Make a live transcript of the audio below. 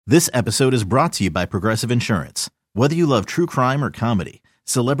This episode is brought to you by Progressive Insurance. Whether you love true crime or comedy,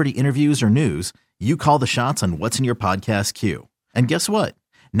 celebrity interviews or news, you call the shots on what's in your podcast queue. And guess what?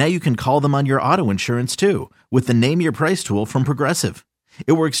 Now you can call them on your auto insurance too with the Name Your Price tool from Progressive.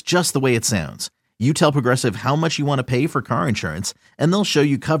 It works just the way it sounds. You tell Progressive how much you want to pay for car insurance, and they'll show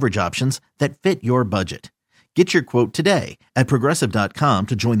you coverage options that fit your budget. Get your quote today at Progressive.com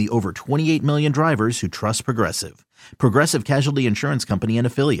to join the over 28 million drivers who trust Progressive. Progressive Casualty Insurance Company and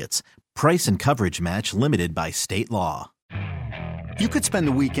Affiliates. Price and coverage match limited by state law. You could spend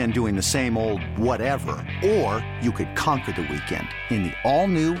the weekend doing the same old whatever, or you could conquer the weekend in the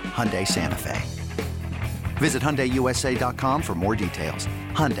all-new Hyundai Santa Fe. Visit HyundaiUSA.com for more details.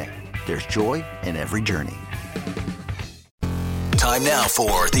 Hyundai, there's joy in every journey. Time now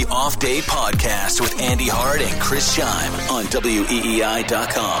for the Off Day Podcast with Andy Hart and Chris Scheim on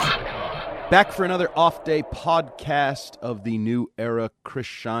WEEI.com. Back for another Off Day Podcast of the new era. Chris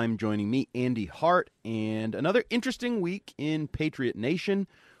Scheim joining me, Andy Hart, and another interesting week in Patriot Nation.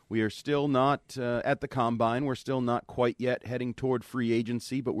 We are still not at the Combine. We're still not quite yet heading toward free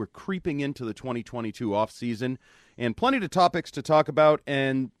agency, but we're creeping into the 2022 offseason, and plenty of topics to talk about.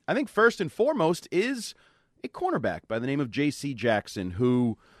 And I think first and foremost is a cornerback by the name of J.C. Jackson,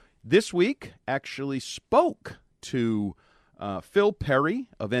 who this week actually spoke to Phil Perry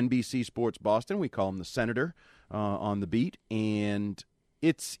of NBC Sports Boston. We call him the Senator on the beat. And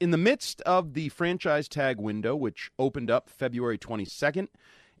it's in the midst of the franchise tag window, which opened up February 22nd.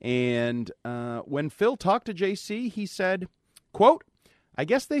 And when Phil talked to JC, he said, quote, "I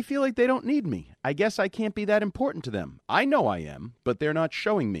guess they feel like they don't need me. I guess I can't be that important to them. I know I am, but they're not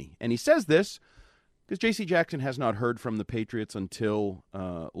showing me." And he says this because J.C. Jackson has not heard from the Patriots until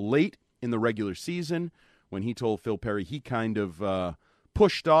late in the regular season, when he told Phil Perry he kind of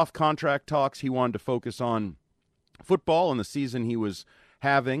pushed off contract talks. He wanted to focus on football and the season he was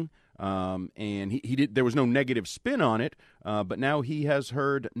having, and he did. There was no negative spin on it, but now he has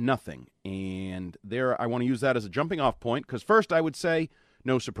heard nothing. And there, I want to use that as a jumping-off point, because first I would say,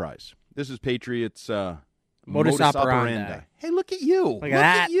 no surprise. This is Patriots' modus operandi. Hey, look at you. Look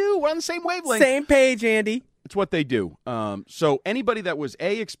at you. We're on the same wavelength. Same page, Andy. It's what they do. So anybody that was,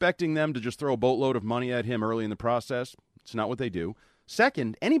 A, expecting them to just throw a boatload of money at him early in the process, it's not what they do.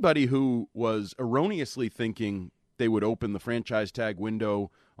 Second, anybody who was erroneously thinking they would open the franchise tag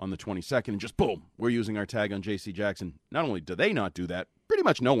window on the 22nd and just, boom, we're using our tag on J.C. Jackson. Not only do they not do that, pretty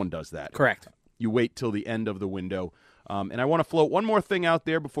much no one does that. Correct. You wait till the end of the window. And I want to float one more thing out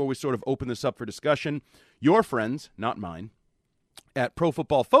there before we sort of open this up for discussion. Your friends, not mine, at Pro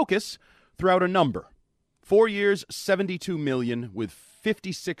Football Focus threw out a number. 4 years, $72 million, with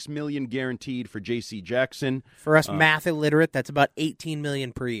 $56 million guaranteed for J.C. Jackson. For us math illiterate, that's about $18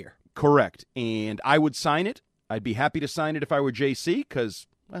 million per year. Correct. And I would sign it. I'd be happy to sign it if I were J.C. because,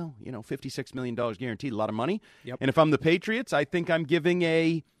 well, you know, $56 million guaranteed, a lot of money. Yep. And if I'm the Patriots, I think I'm giving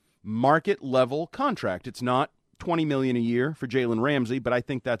a market-level contract. It's not $20 million a year for Jalen Ramsey, but I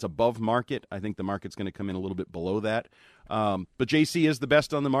think that's above market. I think the market's going to come in a little bit below that. But JC is the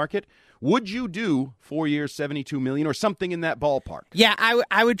best on the market. Would you do 4 years, $72 million, or something in that ballpark? Yeah,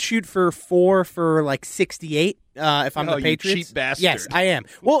 I would shoot for 4 for like 68 if I'm the Patriots. You cheap bastard. Yes, I am.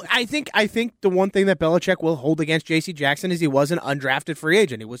 Well, I think the one thing that Belichick will hold against J.C. Jackson is he was an undrafted free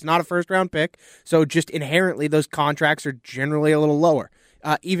agent. He was not a first-round pick, so just inherently those contracts are generally a little lower.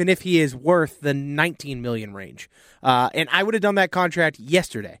 Even if he is worth the $19 million range. And I would have done that contract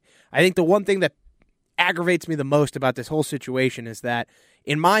yesterday. I think the one thing that aggravates me the most about this whole situation is that,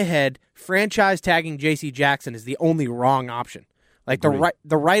 in my head, franchise tagging J.C. Jackson is the only wrong option. Like,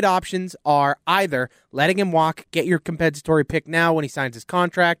 the right options are either letting him walk, get your compensatory pick now when he signs his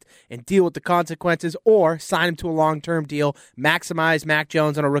contract, and deal with the consequences, or sign him to a long-term deal, maximize Mac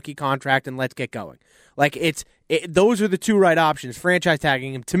Jones on a rookie contract, and let's get going. Like, those are the two right options. Franchise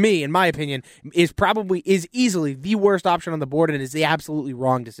tagging him, to me, in my opinion, is easily the worst option on the board, and is the absolutely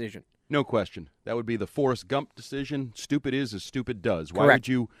wrong decision. No question. That would be the Forrest Gump decision. Stupid is as stupid does. Why Correct. would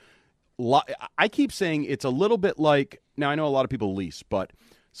you? I keep saying it's a little bit like, now I know a lot of people lease, but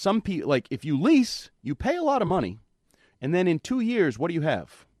some people, like, if you lease, you pay a lot of money, and then in 2 years, what do you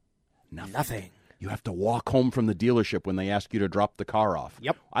have? Nothing. You have to walk home from the dealership when they ask you to drop the car off.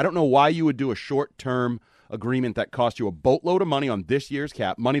 Yep. I don't know why you would do a short-term agreement that costs you a boatload of money on this year's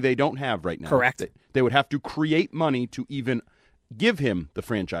cap, money they don't have right now. Correct. They would have to create money to even give him the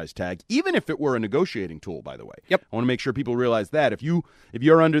franchise tag, even if it were a negotiating tool, by the way. Yep. I want to make sure people realize that. If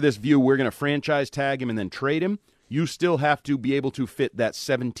you're under this view, we're going to franchise tag him and then trade him, you still have to be able to fit that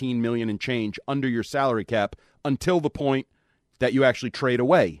 $17 million and change under your salary cap until the point that you actually trade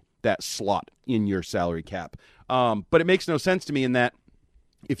away that slot in your salary cap. But it makes no sense to me in that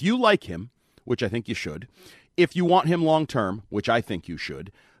If you like him, which I think you should, if you want him long-term, which I think you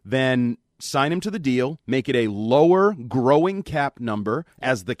should, then sign him to the deal, make it a lower growing cap number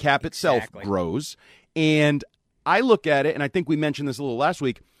as the cap itself grows. And I look at it, and I think we mentioned this a little last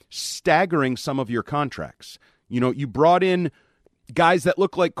week, staggering some of your contracts. You know, you brought in guys that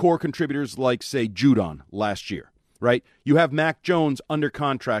look like core contributors like, say, Judon last year, right? You have Mac Jones under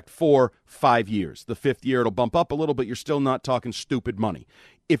contract for 5 years. The 5th year, it'll bump up a little, but you're still not talking stupid money.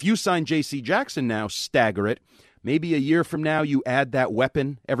 If you sign J.C. Jackson now, stagger it. Maybe a year from now, you add that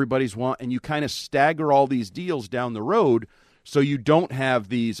weapon everybody's want, and you kind of stagger all these deals down the road so you don't have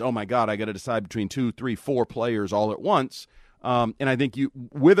these, oh, my God, I got to decide between 2, 3, 4 players all at once. And I think you,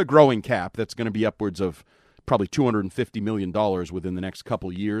 with a growing cap that's going to be upwards of probably $250 million within the next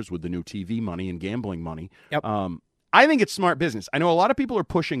couple years with the new TV money and gambling money, I think it's smart business. I know a lot of people are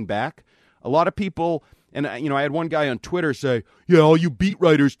pushing back. A lot of people... And, you know, I had one guy on Twitter say, yeah, all you beat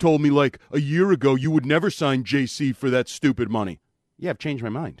writers told me like a year ago you would never sign JC for that stupid money. Yeah, I've changed my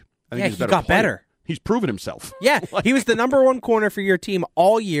mind. I think he's he got better. He's proven himself. Yeah, he was the number one corner for your team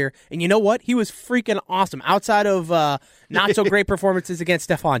all year. And you know what? He was freaking awesome. Outside of not-so-great performances against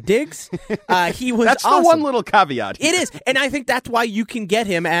Stephon Diggs, he was That's awesome. The one little caveat here. It is. And I think that's why you can get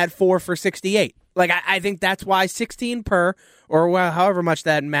him at 4 for $68. Like, I think that's why 16 per, or well, however much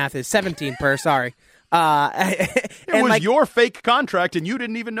that math is, 17 per, sorry. It was like, your fake contract, and you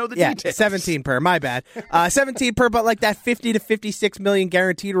didn't even know the details. 17 per, my bad. 17 per, but like that 50 to 56 million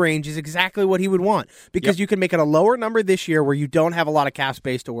guaranteed range is exactly what he would want because you can make it a lower number this year where you don't have a lot of cap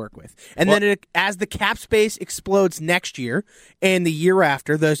space to work with. And then as the cap space explodes next year and the year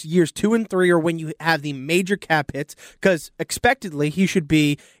after, those years 2 and 3 are when you have the major cap hits because expectedly he should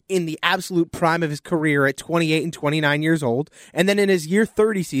be in the absolute prime of his career at 28 and 29 years old. And then in his year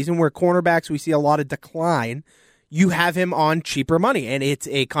 30 season, where cornerbacks we see a lot of decline, you have him on cheaper money. And it's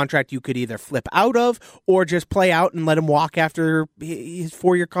a contract you could either flip out of or just play out and let him walk after his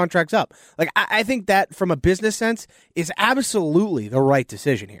 4-year contract's up. Like, I think that from a business sense is absolutely the right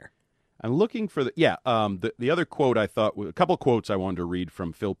decision here. I'm looking for the other quote I thought, a couple quotes I wanted to read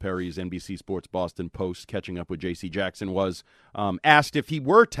from Phil Perry's NBC Sports Boston Post catching up with J.C. Jackson was asked if he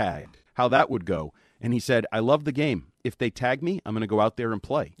were tagged, how that would go. And he said, I love the game. If they tag me, I'm going to go out there and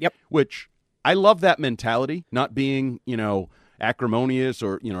play. Yep. Which I love that mentality, not being, acrimonious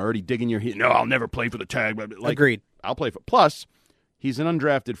or, already digging your heels. No, I'll never play for the tag. Like, agreed. I'll play for. Plus, he's an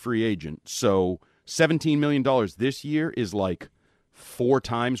undrafted free agent. So $17 million this year is like 4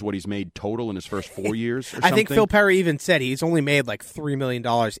 times what he's made total in his first 4 years or something. I think Phil Perry even said he's only made like $3 million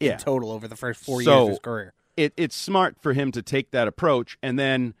in total over the first 4 years of his career. It's smart for him to take that approach. And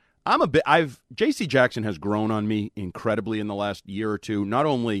then J.C. Jackson has grown on me incredibly in the last year or two, not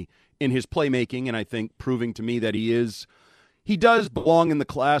only in his playmaking and I think proving to me that he does belong in the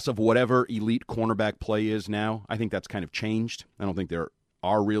class of whatever elite cornerback play is now. I think that's kind of changed. I don't think there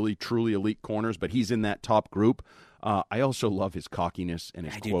are really truly elite corners, but he's in that top group. I also love his cockiness and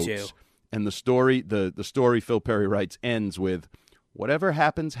his quotes. Do too. And the story Phil Perry writes ends with, whatever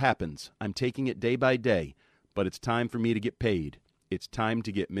happens, happens. I'm taking it day by day, but it's time for me to get paid. It's time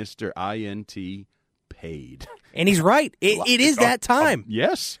to get Mr. INT paid. And he's right. It is that time.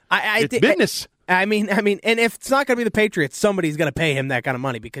 Yes. It's business. I mean, and if it's not going to be the Patriots, somebody's going to pay him that kind of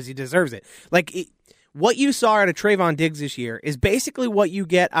money because he deserves it. What you saw out of Trayvon Diggs this year is basically what you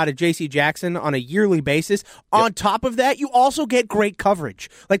get out of J.C. Jackson on a yearly basis. Yep. On top of that, you also get great coverage.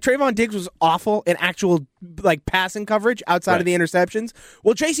 Like, Trayvon Diggs was awful in actual, passing coverage outside of the interceptions.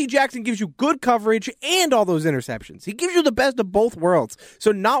 Well, J.C. Jackson gives you good coverage and all those interceptions. He gives you the best of both worlds.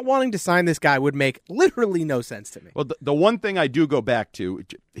 So not wanting to sign this guy would make literally no sense to me. Well, the one thing I do go back to,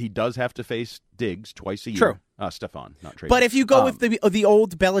 he does have to face Diggs twice a year. True. Stephon, not Trayvon. But if you go with the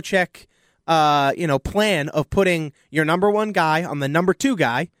old Belichick plan of putting your number one guy on the number 2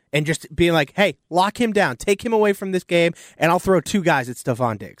 guy and just being like, hey, lock him down, take him away from this game, and I'll throw 2 guys at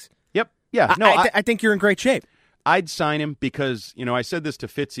Stephon Diggs. Yep. Yeah. No, I think you're in great shape. I'd sign him because, I said this to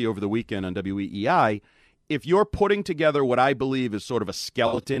Fitzy over the weekend on WEEI. If you're putting together what I believe is sort of a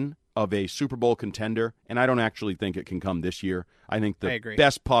skeleton of a Super Bowl contender, and I don't actually think it can come this year. I think the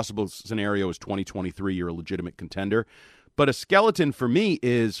best possible scenario is 2023, you're a legitimate contender. But a skeleton for me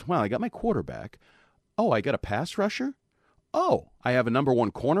is, I got my quarterback. Oh, I got a pass rusher. Oh, I have a number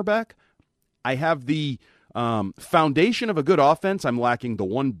 1 cornerback. I have the foundation of a good offense. I'm lacking the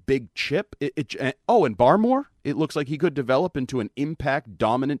one big chip. And Barmore, it looks like he could develop into an impact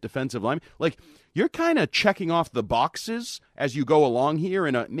dominant defensive lineman. Like, you're kind of checking off the boxes as you go along here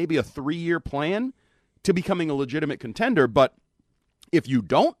in maybe a 3-year plan to becoming a legitimate contender. But if you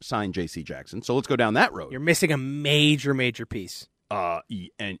don't sign J.C. Jackson, so let's go down that road. You're missing a major, major piece.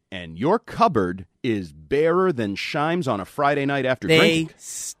 And your cupboard is barer than Shimes on a Friday night after They drinking.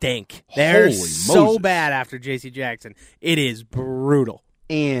 stink. They're Holy so Moses. bad after J.C. Jackson. It is brutal.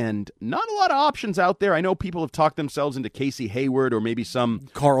 And not a lot of options out there. I know people have talked themselves into Casey Hayward or maybe some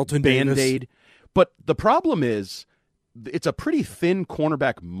Carlton Band-Aid. But the problem is it's a pretty thin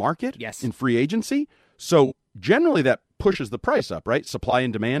cornerback market Yes. in free agency. So generally that pushes the price up, right? Supply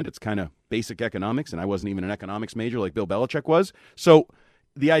and demand. It's kind of basic economics, and I wasn't even an economics major like Bill Belichick was. So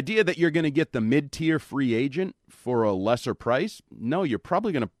the idea that you're going to get the mid-tier free agent for a lesser price, no, you're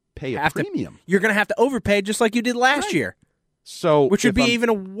probably going to pay a premium. You're going to have to overpay just like you did last year, So which would if be I'm- even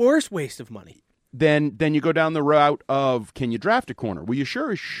a worse waste of money. Then you go down the route of, can you draft a corner? Well, you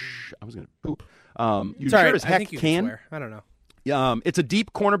sure as I was going to poop. You Sorry, sure as I heck think you can. swear. I don't know. It's a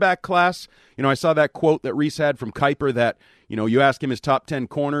deep cornerback class. You know, I saw that quote that Reese had from Kuiper that, you know, you ask him his top 10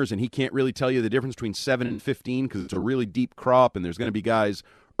 corners and he can't really tell you the difference between 7 and 15 because it's a really deep crop and there's going to be guys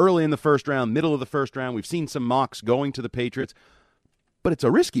early in the first round, middle of the first round. We've seen some mocks going to the Patriots, but it's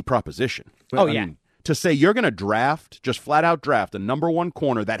a risky proposition. Oh, I yeah. mean, to say you're going to draft, just flat out draft a number one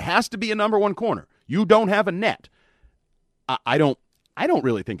corner, that has to be a number one corner. You don't have a net. I don't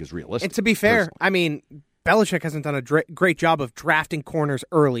really think is realistic. And to be fair, personally. I mean, Belichick hasn't done a great job of drafting corners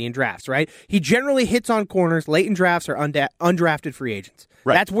early in drafts, right? He generally hits on corners late in drafts or undrafted free agents.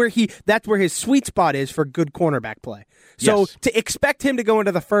 Right. That's where his sweet spot is for good cornerback play. So Yes. to expect him to go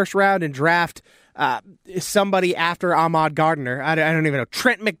into the first round and draft somebody after Ahmad Gardner, I don't even know,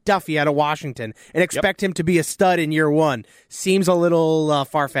 Trent McDuffie out of Washington, and expect him to be a stud in year one seems a little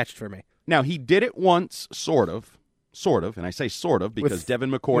far-fetched for me. Now, he did it once, sort of, and I say sort of because With Devin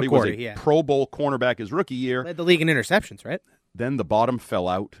McCourty was a yeah. Pro Bowl cornerback his rookie year. Led the league in interceptions, right? Then the bottom fell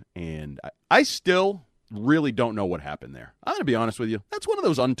out, and I still really don't know what happened there. I'm going to be honest with you. That's one of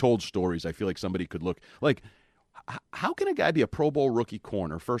those untold stories I feel like somebody could look like. How can a guy be a Pro Bowl rookie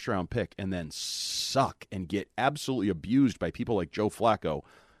corner, first-round pick, and then suck and get absolutely abused by people like Joe Flacco,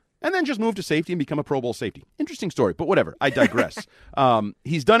 and then just move to safety and become a Pro Bowl safety? Interesting story, but whatever. I digress.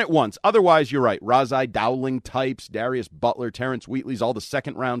 He's done it once. Otherwise, you're right. Razai Dowling types, Darius Butler, Terrence Wheatley's, all the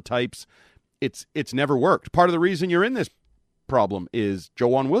second-round types. It's never worked. Part of the reason you're in this problem is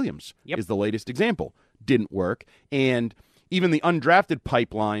Joanne Williams is the latest example. Didn't work. And even the undrafted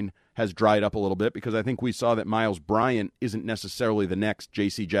pipeline has dried up a little bit because I think we saw that Miles Bryant isn't necessarily the next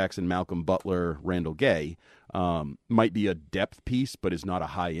J.C. Jackson, Malcolm Butler, Randall Gay. Might be a depth piece, but is not a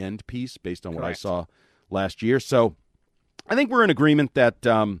high-end piece based on what I saw last year. So I think we're in agreement that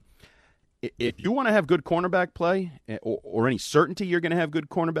if you want to have good cornerback play or any certainty you're going to have good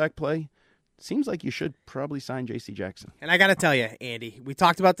cornerback play, it seems like you should probably sign J.C. Jackson. And I got to tell you, Andy, we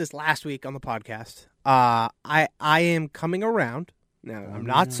talked about this last week on the podcast. I am coming around. Now, I'm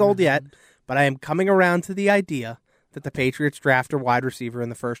not sold yet, but I am coming around to the idea that the Patriots draft a wide receiver in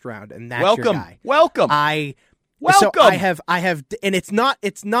the first round, and that's your guy. Welcome. So I have, and it's not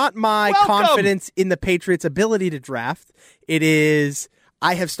my Welcome. confidence in the Patriots' ability to draft. It is,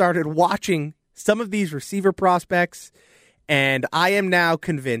 I have started watching some of these receiver prospects, and I am now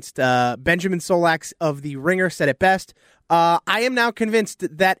convinced. Benjamin Solak of The Ringer said it best. I am now convinced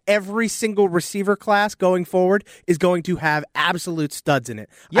that every single receiver class going forward is going to have absolute studs in it.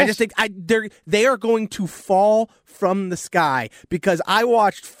 Yes. I just think they are going to fall from the sky because I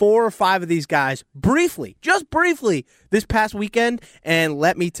watched 4 or 5 of these guys just briefly this past weekend, and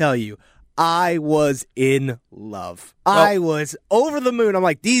let me tell you, I was in love. I was over the moon. I'm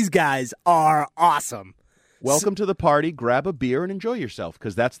like, these guys are awesome. Welcome to the party. Grab a beer and enjoy yourself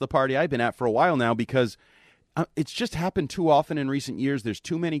because that's the party I've been at for a while now because it's just happened too often in recent years. There's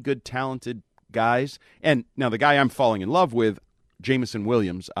too many good, talented guys. And now the guy I'm falling in love with, Jameson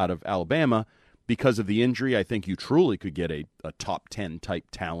Williams out of Alabama, because of the injury, I think you truly could get a top 10 type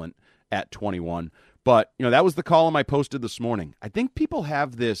talent at 21. But, you know, that was the column I posted this morning. I think people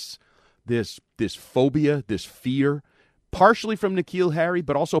have this phobia, this fear, partially from N'Keal Harry,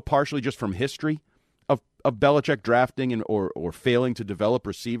 but also partially just from history of Belichick drafting and or failing to develop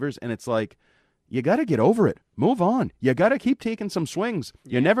receivers. And it's like, you got to get over it. Move on. You got to keep taking some swings.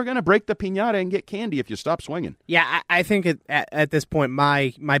 You're never going to break the piñata and get candy if you stop swinging. Yeah, I think at this point,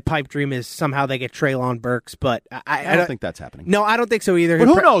 my pipe dream is somehow they get Treylon Burks, but I don't think that's happening. No, I don't think so either. But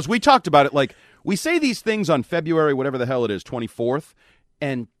who knows? We talked about it. Like, we say these things on February, whatever the hell it is, 24th,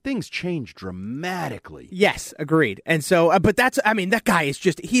 and things change dramatically. Yes, agreed. And so, but that guy is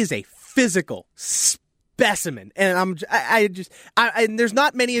he is a physical specimen, and and there's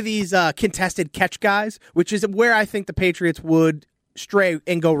not many of these contested catch guys, which is where I think the Patriots would stray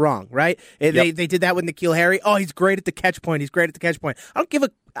and go wrong, right? They did that with N'Keal Harry. Oh, he's great at the catch point.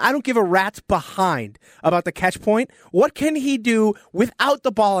 I don't give a rat's behind about the catch point. What can he do without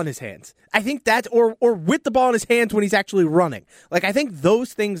the ball in his hands? I think that's or with the ball in his hands when he's actually running. Like, I think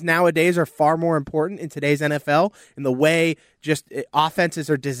those things nowadays are far more important in today's NFL in the way just offenses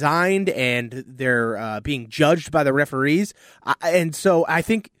are designed and they're being judged by the referees. And so I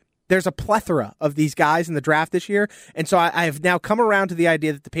think there's a plethora of these guys in the draft this year, and so I have now come around to the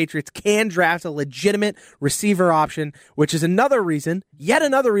idea that the Patriots can draft a legitimate receiver option, which is yet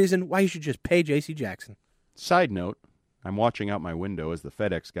another reason why you should just pay J.C. Jackson. Side note, I'm watching out my window as the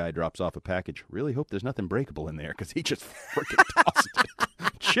FedEx guy drops off a package. Really hope there's nothing breakable in there because he just freaking tossed it.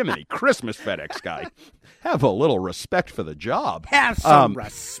 Jiminy Christmas, FedEx guy. Have a little respect for the job. Have some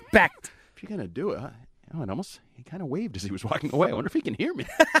respect. If you're going to do it, he kind of waved as he was walking away. I wonder if he can hear me.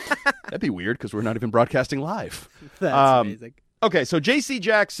 That'd be weird because we're not even broadcasting live. That's amazing. Okay, so J.C.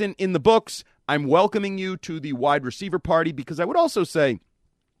 Jackson in the books. I'm welcoming you to the wide receiver party because I would also say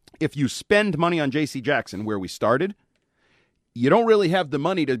if you spend money on J.C. Jackson where we started, you don't really have the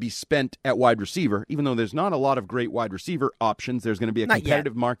money to be spent at wide receiver, even though there's not a lot of great wide receiver options. There's going to be a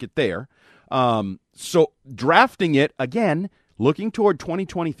competitive market there. So drafting it, again, looking toward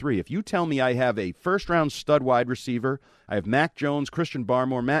 2023, if you tell me I have a first-round stud wide receiver, I have Mac Jones, Christian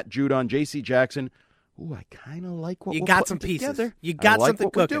Barmore, Matt Judon, J.C. Jackson, ooh, I kind of like what you we're got putting some pieces. Together. You got like something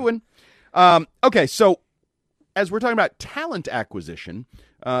what cooking. We're doing. Okay, so as we're talking about talent acquisition,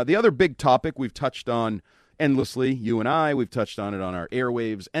 the other big topic we've touched on endlessly, you and I, we've touched on it on our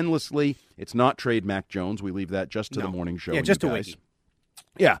airwaves endlessly. It's not trade Mac Jones. We leave that just to the morning show. Yeah, just a wiki.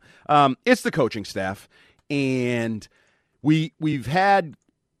 Yeah, it's the coaching staff, and we've had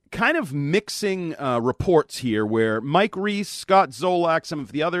kind of mixing reports here where Mike Reese, Scott Zolak, some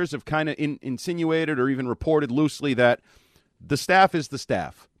of the others have kind of insinuated or even reported loosely that the staff is the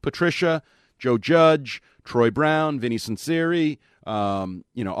staff. Patricia, Joe Judge, Troy Brown, Vinny Cincinnati,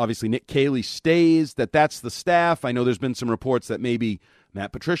 obviously Nick Caley stays, that's the staff. I know there's been some reports that maybe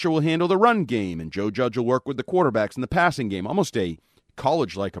Matt Patricia will handle the run game and Joe Judge will work with the quarterbacks in the passing game, almost a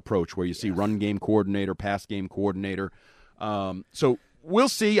college-like approach where you see run game coordinator, pass game coordinator. So we'll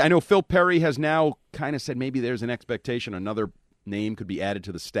see. I know Phil Perry has now kind of said maybe there's an expectation another name could be added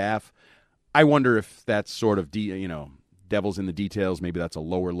to the staff. I wonder if that's sort of devil's in the details. Maybe that's a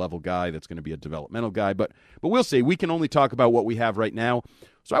lower-level guy that's going to be a developmental guy. But we'll see. We can only talk about what we have right now.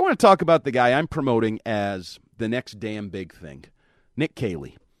 So I want to talk about the guy I'm promoting as the next damn big thing, Nick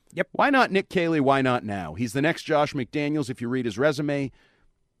Caley. Yep. Why not Nick Caley? Why not now? He's the next Josh McDaniels if you read his resume.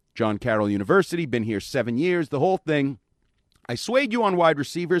 John Carroll University, been here 7 years, the whole thing. I swayed you on wide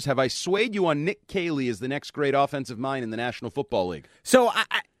receivers. Have I swayed you on Nick Caley as the next great offensive mind in the National Football League? So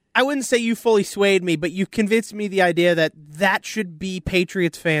I wouldn't say you fully swayed me, but you convinced me the idea that should be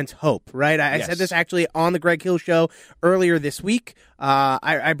Patriots fans' hope, right? I said this actually on the Greg Hill Show earlier this week.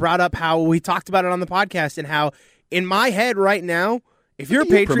 I brought up how we talked about it on the podcast and how in my head right now, if you're a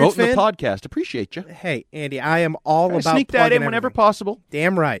Patriots fan, promoting the podcast, appreciate you. Hey, Andy, I am all about sneak that in whenever possible.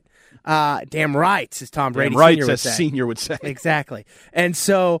 Damn right. Damn right, as Tom Brady Senior would say. Exactly. And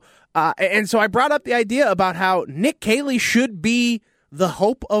so I brought up the idea about how Nick Caley should be the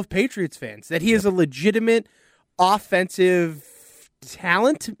hope of Patriots fans, that he is a legitimate offensive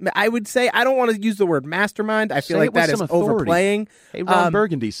talent, I would say. I don't want to use the word mastermind. I feel like that is overplaying. Hey, Ron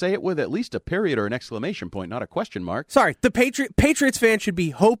Burgundy, say it with at least a period or an exclamation point, not a question mark. Sorry, the Patriots fan should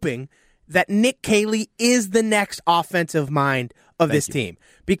be hoping that Nick Caley is the next offensive mind of this team.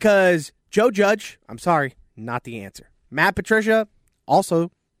 Because Joe Judge, I'm sorry, not the answer. Matt Patricia,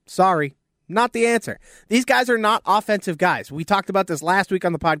 also, sorry, not the answer. These guys are not offensive guys. We talked about this last week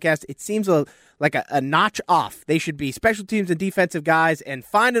on the podcast. It seems like a notch off. They should be special teams and defensive guys and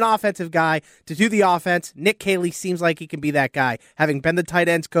find an offensive guy to do the offense. Nick Caley seems like he can be that guy, having been the tight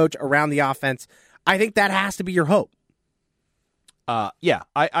ends coach around the offense. I think that has to be your hope.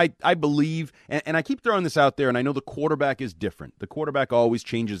 I believe, and I keep throwing this out there, and I know the quarterback is different. The quarterback always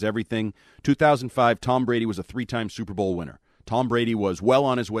changes everything. 2005, Tom Brady was a 3-time Super Bowl winner. Tom Brady was well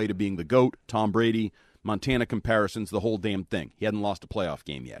on his way to being the GOAT. Tom Brady, Montana comparisons, the whole damn thing. He hadn't lost a playoff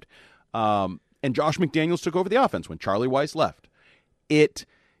game yet. And Josh McDaniels took over the offense when Charlie Weiss left. It's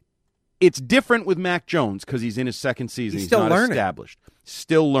different with Mac Jones because he's in his second season. He's still not learning. Established.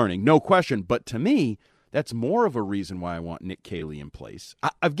 Still learning, no question. But to me, that's more of a reason why I want Nick Caley in place.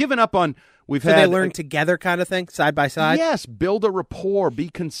 I've given up on they learn together kind of thing, side by side? Yes, build a rapport, be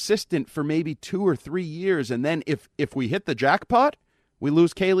consistent for maybe 2 or 3 years, and then if we hit the jackpot, we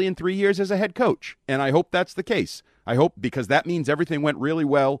lose Caley in 3 years as a head coach. And I hope that's the case. I hope because that means everything went really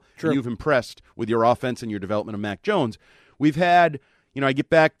well, and you've impressed with your offense and your development of Mac Jones. we've had, I get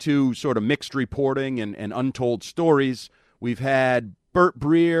back to sort of mixed reporting and untold stories. We've had Burt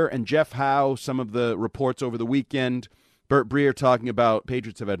Breer and Jeff Howe, some of the reports over the weekend. Burt Breer talking about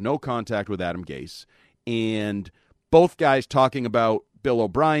Patriots have had no contact with Adam Gase, and both guys talking about Bill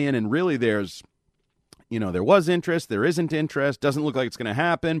O'Brien, and really there's, there was interest, there isn't interest, doesn't look like it's going to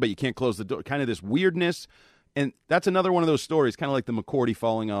happen, but you can't close the door, kind of this weirdness. And that's another one of those stories, kind of like the McCourty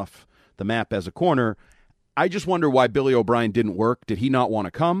falling off the map as a corner. I just wonder why Billy O'Brien didn't work. Did he not want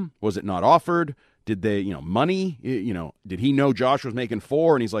to come? Was it not offered? Did they, money? Did he know Josh was making $4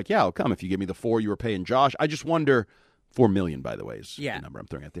 million? And he's like, yeah, I'll come if you give me the $4 million you were paying Josh. I just wonder, $4 million, by the way, is the number I'm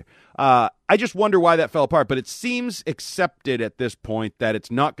throwing out there. I just wonder why that fell apart. But it seems accepted at this point that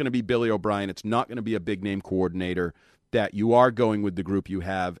it's not going to be Billy O'Brien. It's not going to be a big-name coordinator, that you are going with the group you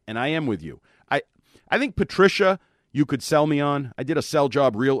have. And I am with you. I think Patricia, you could sell me on. I did a sell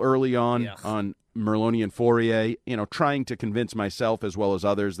job real early on Merloni and Fourier, trying to convince myself as well as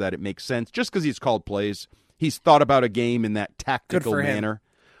others that it makes sense. Just because he's called plays, he's thought about a game in that tactical manner.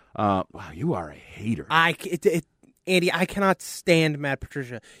 Wow, you are a hater. Andy, I cannot stand Matt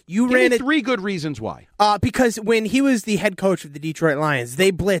Patricia. Give me 3 good reasons why. Because when he was the head coach of the Detroit Lions,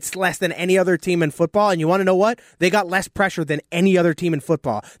 they blitzed less than any other team in football, and you want to know what? They got less pressure than any other team in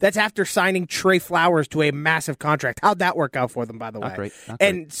football. That's after signing Trey Flowers to a massive contract. How'd that work out for them, by the way? Not great.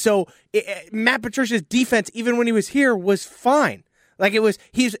 And so Matt Patricia's defense, even when he was here, was fine. Like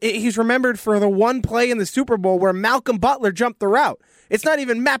he's remembered for the one play in the Super Bowl where Malcolm Butler jumped the route. It's not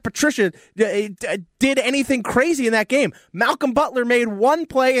even Matt Patricia did anything crazy in that game. Malcolm Butler made one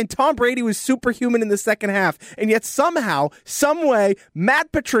play, and Tom Brady was superhuman in the second half. And yet somehow, some way,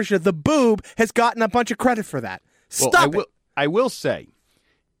 Matt Patricia, the boob, has gotten a bunch of credit for that. Stop it. I will say,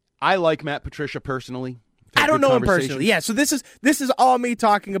 I like Matt Patricia personally. I don't know him personally. Yeah, so this is all me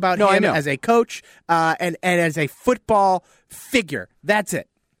talking about him as a coach and as a football figure. That's it.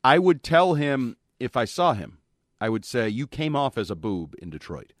 I would tell him if I saw him. I would say you came off as a boob in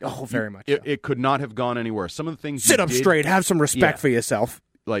Detroit. Oh, very much. It could not have gone anywhere. Some of the things sit up straight, have some respect for yourself.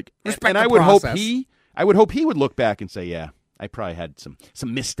 And I would hope he would look back and say, yeah, I probably had some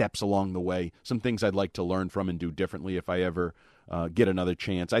missteps along the way, some things I'd like to learn from and do differently if I ever get another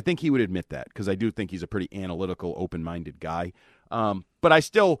chance. I think he would admit that because I do think he's a pretty analytical, open-minded guy. But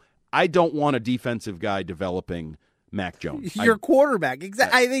I don't want a defensive guy developing Mac Jones. Your quarterback.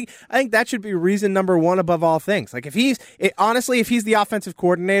 Exactly. I think that should be reason number one above all things. Like if he's the offensive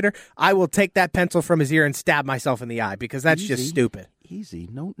coordinator, I will take that pencil from his ear and stab myself in the eye because that's just stupid. Easy.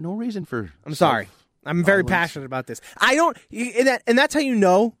 No reason for I'm sorry. I'm very passionate about this. And that's how you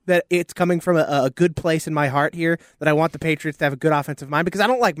know that it's coming from a good place in my heart here, that I want the Patriots to have a good offensive mind, because I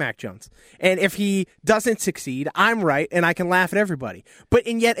don't like Mac Jones. And if he doesn't succeed, I'm right, and I can laugh at everybody. But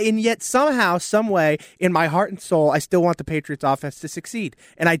and yet somehow, some way, in my heart and soul, I still want the Patriots offense to succeed.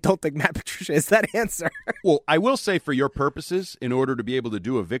 And I don't think Matt Patricia is that answer. Well, I will say for your purposes, in order to be able to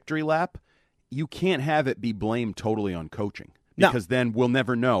do a victory lap, you can't have it be blamed totally on coaching. Because then we'll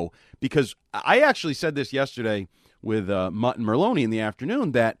never know. Because I actually said this yesterday with Mutt and Merloni in the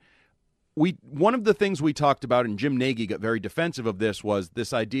afternoon, that one of the things we talked about, and Jim Nagy got very defensive of this, was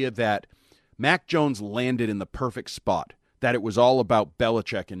this idea that Mac Jones landed in the perfect spot, that it was all about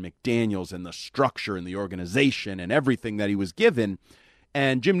Belichick and McDaniels and the structure and the organization and everything that he was given.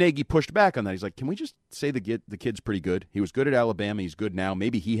 And Jim Nagy pushed back on that. He's like, can we just say the kid's pretty good? He was good at Alabama. He's good now.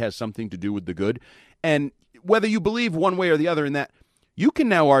 Maybe he has something to do with the good. And whether you believe one way or the other in that, you can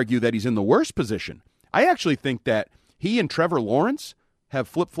now argue that he's in the worst position. I actually think that he and Trevor Lawrence have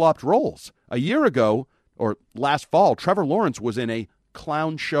flip-flopped roles. A year ago, or last fall, Trevor Lawrence was in a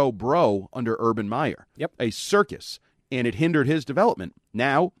clown show bro under Urban Meyer. Yep. A circus, and it hindered his development.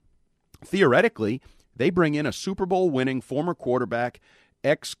 Now, theoretically, they bring in a Super Bowl winning former quarterback,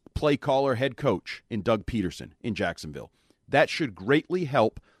 ex-play caller head coach in Doug Peterson in Jacksonville. That should greatly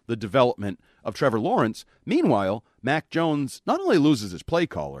help the development of Trevor Lawrence. Meanwhile, Mac Jones not only loses his play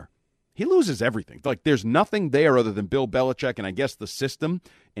caller, he loses everything. Like, there's nothing there other than Bill Belichick and I guess the system,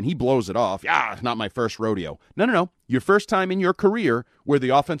 and he blows it off. It's not my first rodeo. No. Your first time in your career where the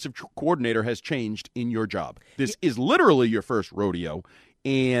offensive coordinator has changed in your job. This is literally your first rodeo,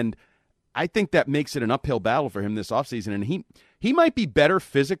 and I think that makes it an uphill battle for him this offseason. And he might be better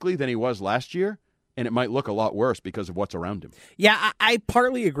physically than he was last year, and it might look a lot worse because of what's around him. Yeah, I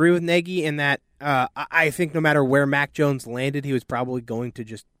partly agree with Nagy in that I think no matter where Mac Jones landed, he was probably going to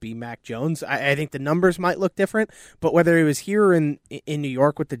just be Mac Jones. I think the numbers might look different, but whether he was here or in New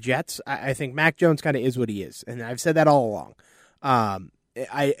York with the Jets, I think Mac Jones kind of is what he is, and I've said that all along.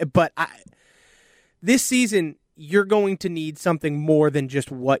 This season, you're going to need something more than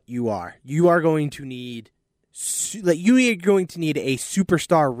just what you are. You are going to need you are going to need a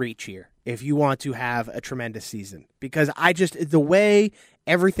superstar reach here if you want to have a tremendous season. Because the way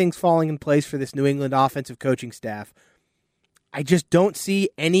everything's falling in place for this New England offensive coaching staff, I just don't see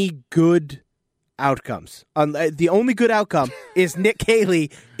any good outcomes. The only good outcome is Nick Caley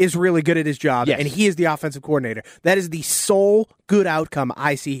is really good at his job, and he is the offensive coordinator. That is the sole good outcome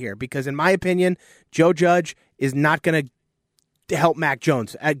I see here, because in my opinion, Joe Judge is not going to help Mac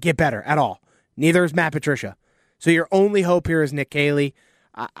Jones get better at all. Neither is Matt Patricia. So your only hope here is Nick Caley.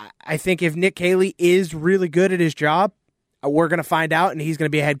 I think if Nick Caley is really good at his job, we're going to find out, and he's going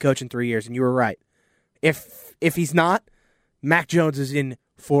to be a head coach in 3 years, and you were right. If he's not, Mac Jones is in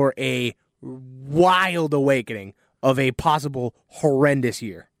for a wild awakening of a possible horrendous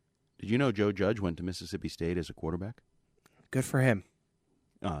year. Did you know Joe Judge went to Mississippi State as a quarterback? Good for him.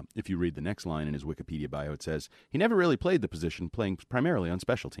 If you read the next line in his Wikipedia bio, it says, he never really played the position, playing primarily on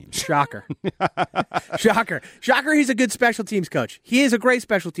special teams. Shocker. Shocker, he's a good special teams coach. He is a great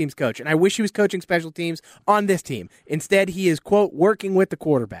special teams coach, and I wish he was coaching special teams on this team. Instead, he is, quote, working with the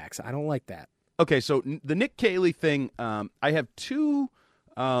quarterbacks. I don't like that. Okay, so the Nick Caley thing, I have two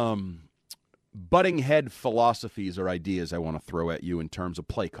butting head philosophies or ideas I want to throw at you in terms of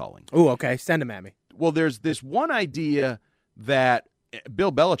play calling. Oh, okay. Send them at me. Well, there's this one idea that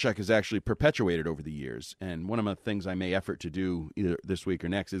Bill Belichick has actually perpetuated over the years, and one of the things I may effort to do either this week or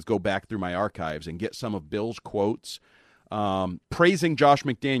next is go back through my archives and get some of Bill's quotes praising Josh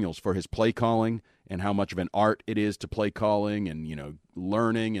McDaniels for his play calling and how much of an art it is to play calling and,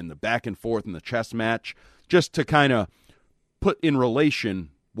 learning and the back and forth and the chess match, just to kind of put in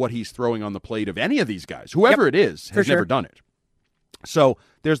relation what he's throwing on the plate of any of these guys, whoever it is, has never done it. So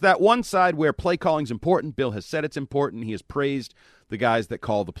there's that one side where play calling is important. Bill has said it's important. He has praised the guys that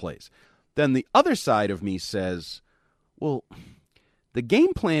call the plays. Then the other side of me says, well, the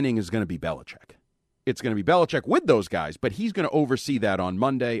game planning is going to be Belichick. It's going to be Belichick with those guys, but he's going to oversee that on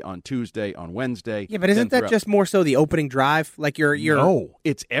Monday, on Tuesday, on Wednesday. Yeah, but isn't that just more so the opening drive? Like you're No,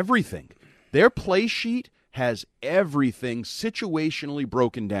 it's everything. Their play sheet has everything situationally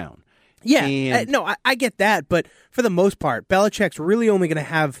broken down. Yeah, And I get that, but for the most part, Belichick's really only going to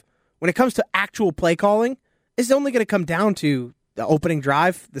have, when it comes to actual play calling, it's only going to come down to the opening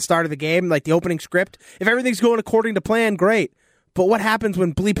drive, the start of the game, like the opening script. If everything's going according to plan, great. But what happens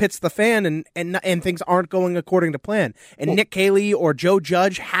when bleep hits the fan and things aren't going according to plan? And Nick Caley or Joe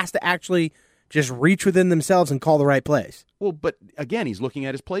Judge has to actually just reach within themselves and call the right plays. Well, but again, he's looking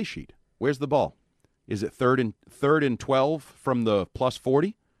at his play sheet. Where's the ball? Is it third and 12 from the plus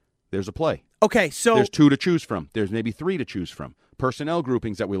 40? There's a play. Okay, so there's two to choose from. There's maybe three to choose from. Personnel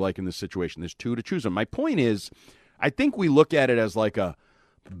groupings that we like in this situation. There's two to choose from. My point is, I think we look at it as like a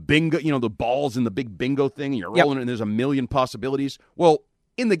bingo, the balls in the big bingo thing, and you're rolling it, and there's a million possibilities. Well,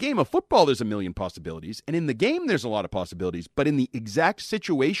 in the game of football, there's a million possibilities, and in the game, there's a lot of possibilities. But in the exact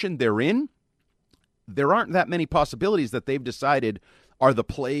situation they're in, there aren't that many possibilities that they've decided are the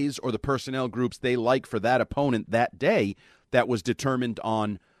plays or the personnel groups they like for that opponent that day that was determined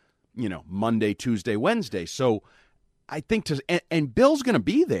on, Monday, Tuesday, Wednesday. So I think and Bill's going to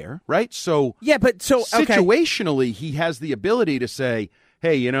be there, right? So yeah, but situationally, he has the ability to say,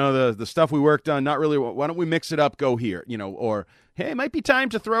 hey, the stuff we worked on, not really. Why don't we mix it up? Go here, or hey, it might be time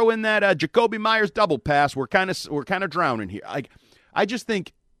to throw in that Jacoby Myers double pass. We're kind of drowning here. I just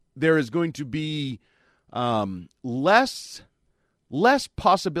think there is going to be less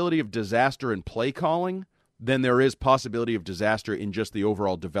possibility of disaster in play calling than there is possibility of disaster in just the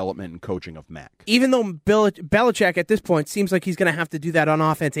overall development and coaching of Mac. Even though Belichick at this point seems like he's going to have to do that on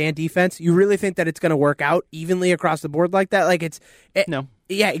offense and defense, you really think that it's going to work out evenly across the board like that? No.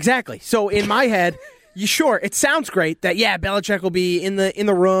 Yeah, exactly. So in my head, it sounds great that Belichick will be in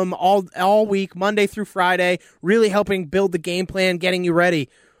the room all week, Monday through Friday, really helping build the game plan, getting you ready.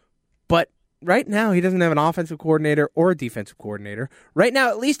 But right now, he doesn't have an offensive coordinator or a defensive coordinator. Right now,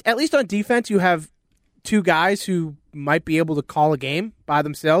 at least on defense, you have two guys who might be able to call a game by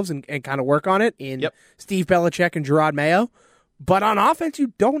themselves and kind of work on it in Steve Belichick and Gerard Mayo. But on offense,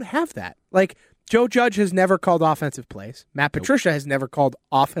 you don't have that. Like, Joe Judge has never called offensive plays. Matt Patricia has never called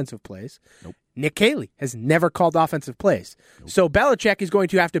offensive plays. Nope. Nick Caley has never called offensive plays. Nope. So Belichick is going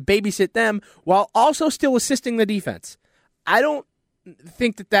to have to babysit them while also still assisting the defense. I don't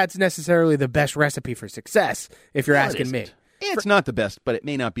think that that's necessarily the best recipe for success, if you're asking me. It's not the best, but it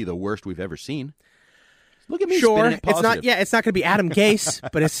may not be the worst we've ever seen. Look at me sure, spinning it positive. It's not going to be Adam Gase,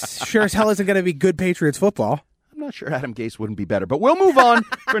 but it's sure as hell isn't going to be good Patriots football. I'm not sure Adam Gase wouldn't be better, but we'll move on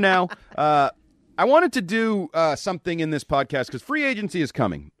for now. I wanted to do something in this podcast because free agency is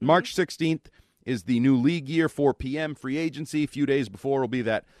coming. March 16th is the new league year, 4 p.m. free agency. A few days before will be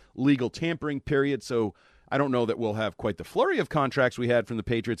that legal tampering period, so I don't know that we'll have quite the flurry of contracts we had from the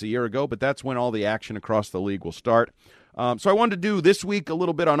Patriots a year ago, but that's when all the action across the league will start. So I wanted to do this week a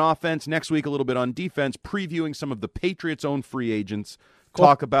little bit on offense, next week a little bit on defense, previewing some of the Patriots' own free agents,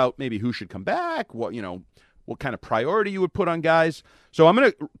 talk about maybe who should come back, what kind of priority you would put on guys. So I'm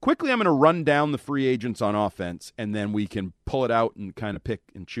going to run down the free agents on offense, and then we can pull it out and kind of pick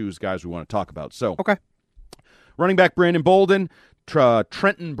and choose guys we want to talk about. So, Okay. Running back Brandon Bolden,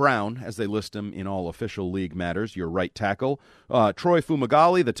 Trenton Brown, as they list him in all official league matters, your right tackle, Troy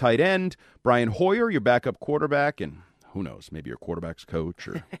Fumagalli, the tight end, Brian Hoyer, your backup quarterback, and who knows, maybe your quarterback's coach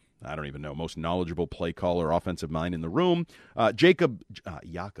or I don't even know, most knowledgeable play caller, offensive mind in the room. Jacob, I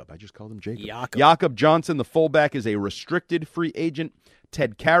just called him Jacob. Jakob Johnson, the fullback, is a restricted free agent.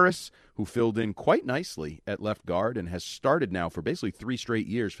 Ted Karras, who filled in quite nicely at left guard and has started now for basically 3 straight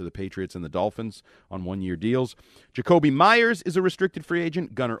years for the Patriots and the Dolphins on 1-year deals. Jacoby Myers is a restricted free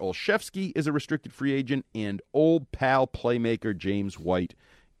agent. Gunnar Olszewski is a restricted free agent. And old pal playmaker James White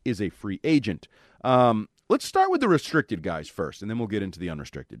is a free agent. Let's start with the restricted guys first, and then we'll get into the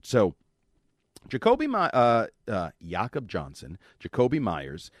unrestricted. So, Jacob Johnson, Jacoby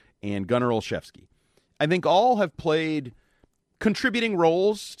Myers, and Gunnar Olszewski, I think all have played contributing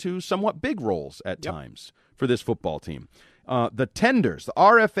roles to somewhat big roles at times for this football team. The tenders, the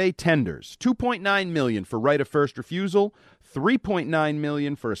RFA tenders, $2.9 million for right of first refusal, $3.9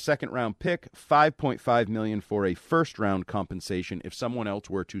 million for a second-round pick, $5.5 million for a first-round compensation if someone else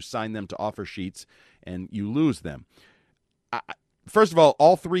were to sign them to offer sheets and you lose them. First of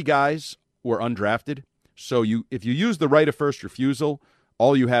all 3 guys were undrafted, so if you use the right of first refusal,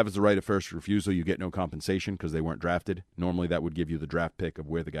 all you have is the right of first refusal. You get no compensation because they weren't drafted. Normally, that would give you the draft pick of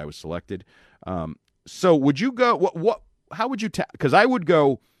where the guy was selected. So would you go? How would you? Because I would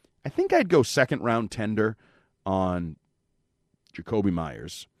go. I think I'd go second round tender on Jacoby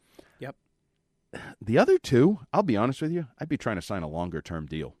Myers. Yep. The other 2, I'll be honest with you, I'd be trying to sign a longer term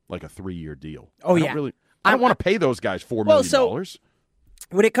deal, like a 3-year deal. Oh, I don't want to pay those guys $4 million.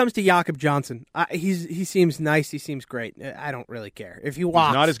 When it comes to Jakob Johnson, he seems nice. He seems great. I don't really care if he walks.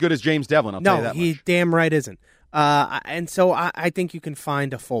 He's not as good as James Devlin. I'll tell you that much. No, he damn right isn't. And so I think you can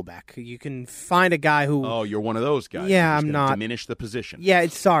find a fullback. You can find a guy who. Oh, you're one of those guys. Yeah, I'm not. Diminish the position. Yeah,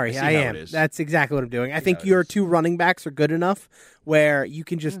 I am. That's exactly what I'm doing. I think your 2 running backs are good enough where you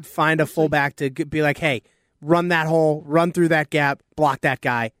can just find a fullback to be like, hey, run that hole, run through that gap, block that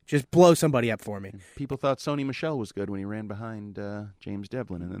guy, just blow somebody up for me. People thought Sony Michel was good when he ran behind James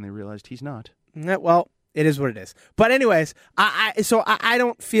Devlin, and then they realized he's not. Well, it is what it is. But anyways, I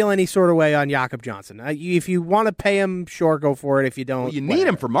don't feel any sort of way on Jakob Johnson. If you want to pay him, sure, go for it. If you don't, you need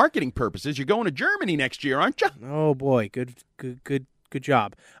him for marketing purposes. You're going to Germany next year, aren't you? Oh boy, good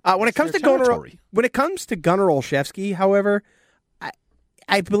job. When it comes to Gunnar Olszewski, however,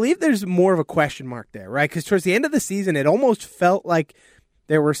 I believe there's more of a question mark there, right? Because towards the end of the season, it almost felt like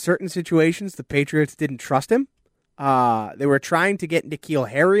there were certain situations the Patriots didn't trust him. They were trying to get N'Keal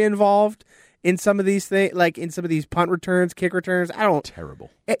Harry involved in some of these things, like in some of these punt returns, kick returns.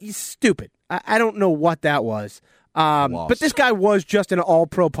 Terrible. He's stupid. I don't know what that was. But this guy was just an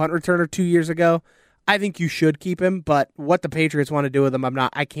all-pro punt returner 2 years ago. I think you should keep him, but what the Patriots want to do with him,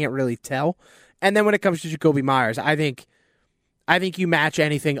 I can't really tell. And then when it comes to Jacoby Myers, I think you match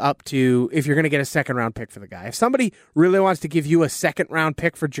anything up to if you're going to get a second-round pick for the guy. If somebody really wants to give you a second-round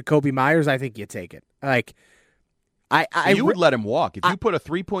pick for Jacoby Myers, I think you take it. Like, you would let him walk. If you put a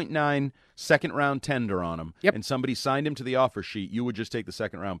 3.9 second-round tender on him and somebody signed him to the offer sheet, you would just take the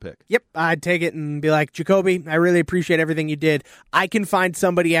second-round pick. Yep, I'd take it and be like, Jacoby, I really appreciate everything you did. I can find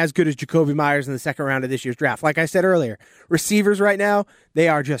somebody as good as Jacoby Myers in the second round of this year's draft. Like I said earlier, receivers right now, they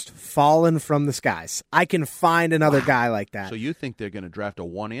are just falling from the skies. I can find another guy like that. So you think they're going to draft a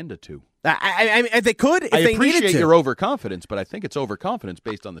 1 and a 2? I mean, they could if they needed to. I appreciate your overconfidence, but I think it's overconfidence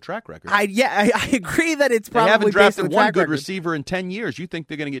based on the track record. I agree that it's probably they haven't drafted based on one good record. receiver in 10 years. You think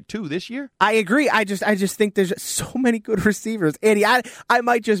they're going to get 2 this year? I agree. I just think there's so many good receivers. Andy, I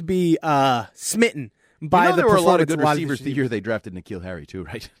might just be smitten by there were a lot of good receivers the year they drafted N'Keal Harry too,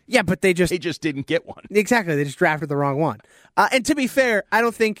 right? Yeah, but they just didn't get one. Exactly. They just drafted the wrong one. And to be fair, I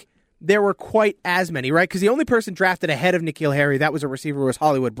don't think there were quite as many, right? Because the only person drafted ahead of N'Keal Harry that was a receiver was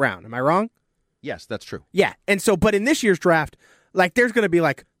Hollywood Brown. Am I wrong? Yes, that's true. Yeah. And so, but in this year's draft, like there's going to be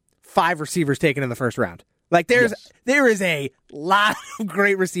like 5 receivers taken in the first round. Like there is a lot of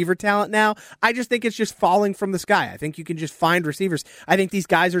great receiver talent now. I just think it's just falling from the sky. I think you can just find receivers. I think these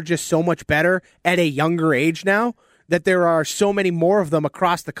guys are just so much better at a younger age now that there are so many more of them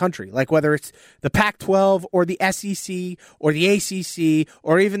across the country. Like whether it's the Pac-12 or the SEC or the ACC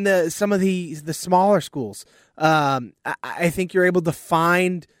or even some of the smaller schools. I think you're able to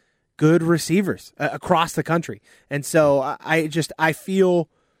find good receivers across the country. And so I feel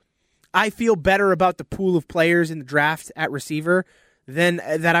better about the pool of players in the draft at receiver than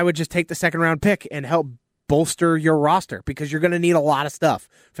that I would just take the second-round pick and help bolster your roster, because you're going to need a lot of stuff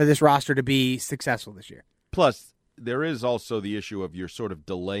for this roster to be successful this year. Plus, there is also the issue of you're sort of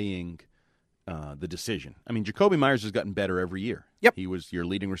delaying the decision. I mean, Jacoby Myers has gotten better every year. Yep. He was your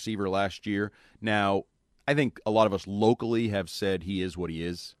leading receiver last year. Now, I think a lot of us locally have said he is what he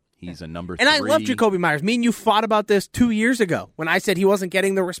is. He's a number 3. And I love Jacoby Myers. Me and you fought about this 2 years ago when I said he wasn't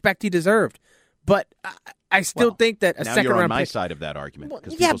getting the respect he deserved. But I still think that a second-round pick... Now you're on my side of that argument,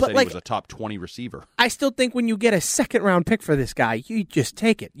 because people said he was a top 20 receiver. I still think when you get a second-round pick for this guy, you just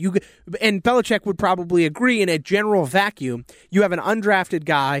take it. And Belichick would probably agree, in a general vacuum, you have an undrafted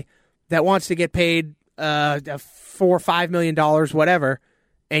guy that wants to get paid $4 or $5 million, whatever,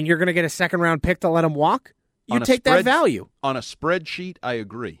 and you're going to get a second-round pick to let him walk? You take that value. On a spreadsheet, I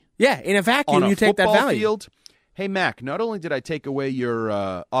agree. Yeah, in a vacuum, you take that value. On a football field, hey, Mac, not only did I take away your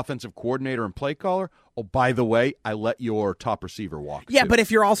offensive coordinator and play caller, oh, by the way, I let your top receiver walk. Yeah, too. But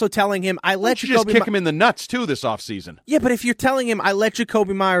if you're also telling him, I let Jacoby... just kick him in the nuts, too, this offseason. Yeah, but if you're telling him, I let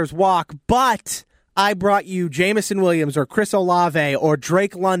Jacoby Myers walk, but I brought you Jameson Williams or Chris Olave or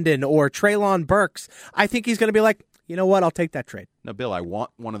Drake London or Treylon Burks, I think he's going to be like, you know what, I'll take that trade. No, Bill, I want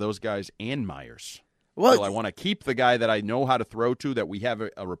one of those guys and Myers. Well, so I want to keep the guy that I know how to throw to, that we have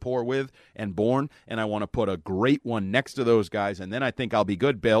a rapport with, and Bourne, and I want to put a great one next to those guys, and then I think I'll be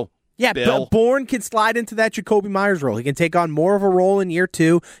good, Bill. Yeah, Bill. Bourne can slide into that Jacoby Myers role. He can take on more of a role in year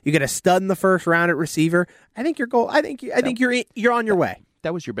 2. You get a stud in the first round at receiver. I think you're on your way.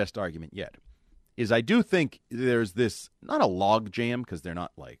 That was your best argument yet. Is I do think there's this, not a log jam, because they're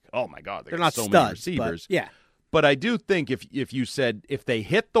not like, oh my God, they're not so studs, many receivers. But I do think if you said, if they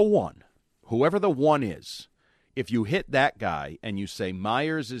hit the one, whoever the one is, if you hit that guy and you say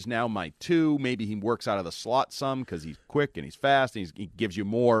Myers is now my 2, maybe he works out of the slot some because he's quick and he's fast and he gives you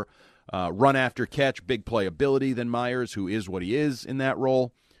more run after catch, big playability than Myers, who is what he is in that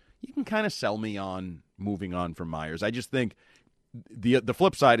role, you can kind of sell me on moving on from Myers. I just think the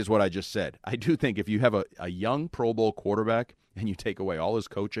flip side is what I just said. I do think if you have a young Pro Bowl quarterback and you take away all his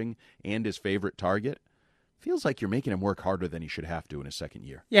coaching and his favorite target, feels like you're making him work harder than he should have to in his second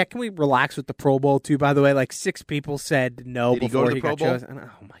year. Yeah, can we relax with the Pro Bowl, too, by the way? Like 6 people said no before he got chosen.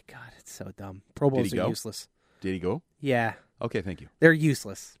 Oh, my God, it's so dumb. Pro Bowls are useless. Did he go? Yeah. Okay, thank you. They're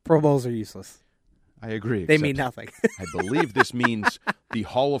useless. Pro Bowls are useless. I agree. They mean nothing. I believe this means the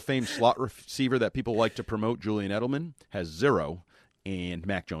Hall of Fame slot receiver that people like to promote, Julian Edelman, has 0, and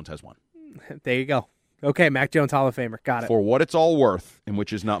Mac Jones has 1. There you go. Okay, Mac Jones, Hall of Famer. Got it. For what it's all worth, and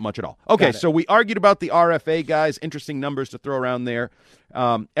which is not much at all. Okay, so we argued about the RFA guys. Interesting numbers to throw around there.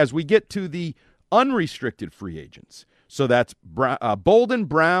 As we get to the unrestricted free agents, so that's Bolden,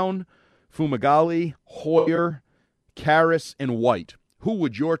 Brown, Fumagalli, Hoyer, Karras, and White. Who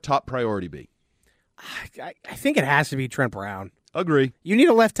would your top priority be? I think it has to be Trent Brown. Agree. You need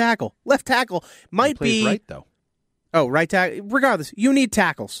a left tackle. Left tackle might be right though. Oh, right tackle. Regardless, you need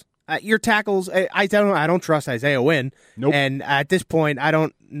tackles. Your tackles, I don't trust Isaiah Wynn. Nope. And at this point, I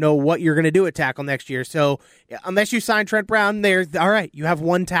don't know what you're going to do at tackle next year. So unless you sign Trent Brown, all right, you have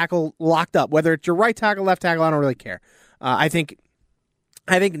one tackle locked up. Whether it's your right tackle, left tackle, I don't really care. I think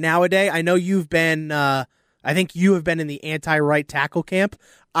nowadays, I know you've been. I think you have been in the anti-right tackle camp.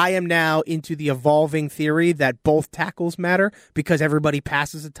 I am now into the evolving theory that both tackles matter because everybody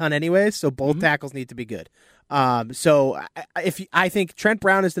passes a ton anyways, so both tackles need to be good. So I think Trent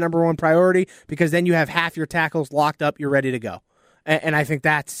Brown is the number 1 priority because then you have half your tackles locked up, you're ready to go. And I think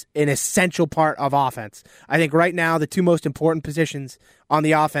that's an essential part of offense. I think right now the 2 most important positions on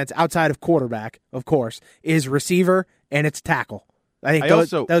the offense outside of quarterback, of course, is receiver and it's tackle. I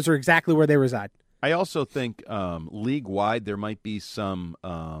think those are exactly where they reside. I also think league-wide there might be some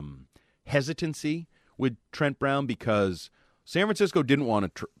hesitancy with Trent Brown because San Francisco didn't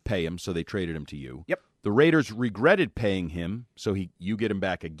want to pay him, so they traded him to you. Yep. The Raiders regretted paying him, so you get him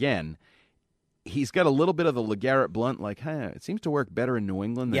back again. He's got a little bit of the LeGarrette Blount, like, it seems to work better in New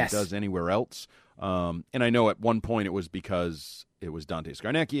England than it does anywhere else. And I know at one point it was because it was Dante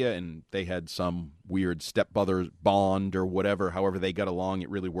Scarnecchia, and they had some weird stepbrother bond or whatever. However they got along, it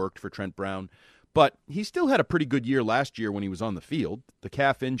really worked for Trent Brown. But he still had a pretty good year last year when he was on the field. The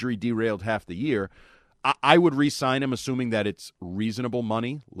calf injury derailed half the year. I would re-sign him, assuming that it's reasonable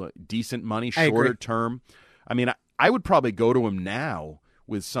money, decent money, shorter term. I mean, I would probably go to him now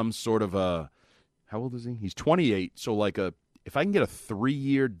with some sort of a – how old is he? He's 28. So, if I can get a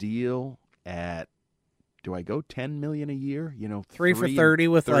 3-year deal at do I go $10 million a year? 3 for 30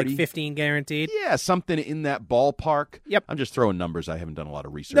 with 15 guaranteed. Yeah, something in that ballpark. Yep. I'm just throwing numbers. I haven't done a lot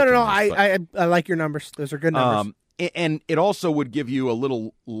of research. No. on this, I like your numbers. Those are good numbers. And it also would give you a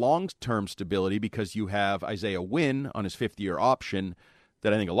little long-term stability because you have Isaiah Wynn on his fifth-year option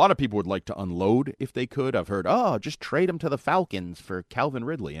that I think a lot of people would like to unload if they could. I've heard, just trade him to the Falcons for Calvin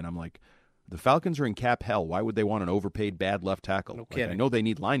Ridley. And I'm like, the Falcons are in cap hell. Why would they want an overpaid bad left tackle? No kidding. I know they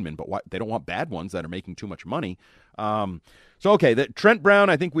need linemen, but they don't want bad ones that are making too much money. Trent Brown,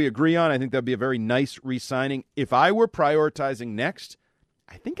 I think we agree on. I think that would be a very nice re-signing. If I were prioritizing next,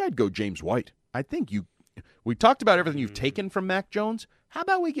 I think I'd go James White. I think we talked about everything you've taken from Mac Jones. How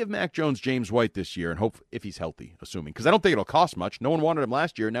about we give Mac Jones James White this year and hope if he's healthy, assuming? Because I don't think it'll cost much. No one wanted him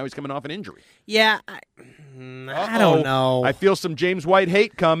last year, and now he's coming off an injury. Yeah, I don't know. I feel some James White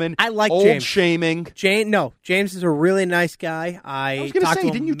hate coming. I like Old James. Shaming. James is a really nice guy. I was going to say,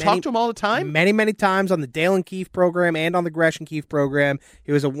 didn't you talk to him all the time? Many, many times on the Dale and Keefe program and on the Gresh and Keefe program.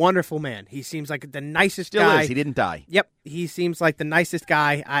 He was a wonderful man. He seems like the nicest guy. Still is. He didn't die. Yep. He seems like the nicest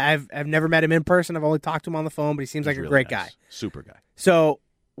guy. I've never met him in person. I've only talked to him on the phone, but he seems like a great guy. Super guy. So,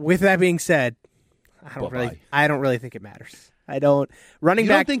 with that being said, I don't really think it matters. I don't. Running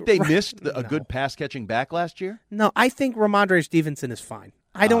back. You don't think they missed a good pass catching back last year? No, I think Ramondre Stevenson is fine.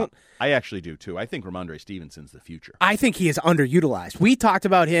 I actually do too. I think Ramondre Stevenson's the future. I think he is underutilized. We talked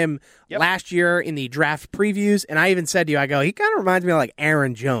about him last year in the draft previews, and I even said to you, I go, he kind of reminds me of like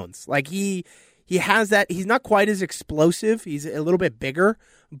Aaron Jones. Like he has that. He's not quite as explosive. He's a little bit bigger,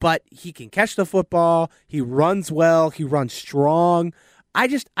 but he can catch the football. He runs well. He runs strong. I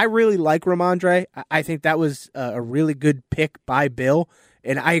really like Ramondre. I think that was a really good pick by Bill,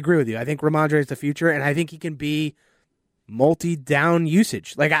 and I agree with you. I think Ramondre is the future, and I think he can be multi-down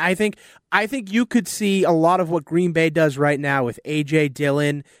usage. Like I think you could see a lot of what Green Bay does right now with A.J.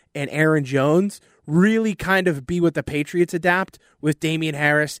 Dillon and Aaron Jones really kind of be what the Patriots adapt with Damian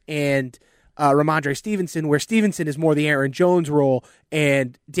Harris and Ramondre Stevenson, where Stevenson is more the Aaron Jones role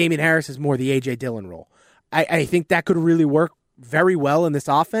and Damian Harris is more the A.J. Dillon role. I think that could really work very well in this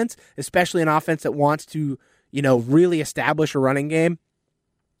offense, especially an offense that wants to, really establish a running game.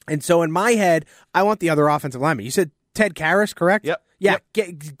 And so in my head, I want the other offensive lineman. You said Ted Karras, correct? Yep. Yeah,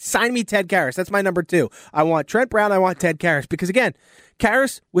 sign me Ted Karras. That's my number 2. I want Trent Brown. I want Ted Karras. Because, again,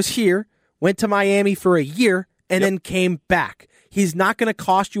 Karras was here, went to Miami for a year, and then came back. He's not going to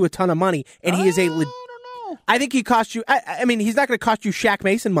cost you a ton of money, and he is a... I don't know. I think he cost you... I mean, he's not going to cost you Shaq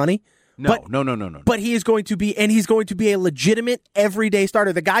Mason money. No. But he is going to be, and he's going to be a legitimate everyday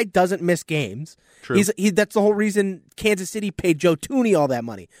starter. The guy doesn't miss games. True. That's the whole reason Kansas City paid Joe Thuney all that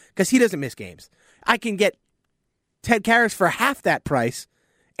money, because he doesn't miss games. I can get Ted Karras for half that price,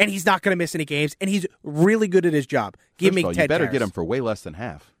 and he's not going to miss any games, and he's really good at his job. Give me Ted Karras. You better get him for way less than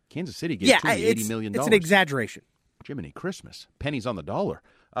half. Kansas City gave $80 million. It's an exaggeration. Jiminy Christmas. Pennies on the dollar.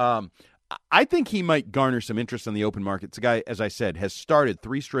 I think he might garner some interest on the open market. It's a guy, as I said, has started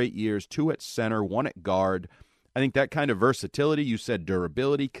 3 straight years, 2 at center, 1 at guard. I think that kind of versatility, you said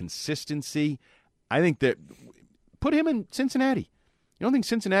durability, consistency, I think that put him in Cincinnati. You don't think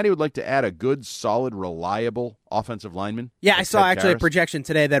Cincinnati would like to add a good, solid, reliable offensive lineman? Yeah, I saw actually a projection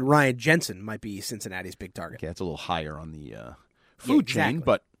today that Ryan Jensen might be Cincinnati's big target. Okay, that's a little higher on the food chain,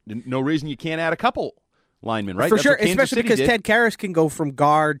 but no reason you can't add a couple linemen, right? For That's sure, what Kansas especially City because did. Ted Karras can go from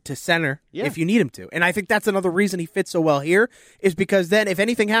guard to center if you need him to. And I think that's another reason he fits so well here, is because then if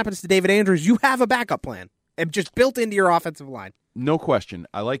anything happens to David Andrews, you have a backup plan and just built into your offensive line. No question.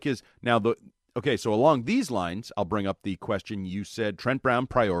 I like his – now, so along these lines, I'll bring up the question. You said Trent Brown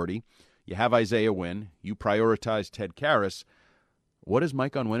priority. You have Isaiah Wynn. You prioritize Ted Karras. What is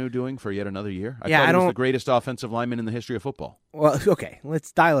Mike Onwenu doing for yet another year? I thought he was the greatest offensive lineman in the history of football. Well, okay,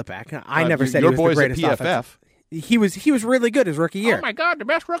 let's dial it back. I never said he was the greatest offensive. He was really good his rookie year. Oh, my God, the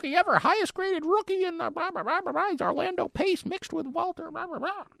best rookie ever. Highest graded rookie in the he's Orlando Pace mixed with Walter.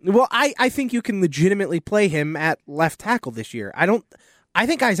 Well, I think you can legitimately play him at left tackle this year. I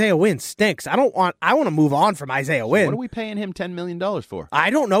think Isaiah Wynn stinks. I want to move on from Isaiah Wynn. What are we paying him $10 million for?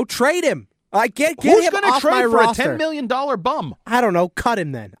 I don't know. Trade him. Get Who's him going off to trade my for roster. a $10 million bum? I don't know. Cut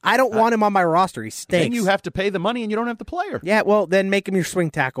him then. I don't want him on my roster. He stinks. Then you have to pay the money and you don't have the player. Yeah, well, then make him your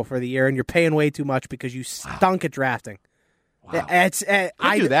swing tackle for the year, and you're paying way too much because you stunk at drafting. Wow.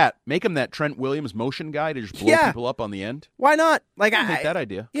 I do that. Make him that Trent Williams motion guy to just blow people up on the end. Why not? I like that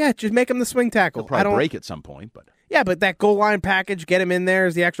idea. Yeah, just make him the swing tackle. He'll probably break at some point, but yeah, but that goal line package, get him in there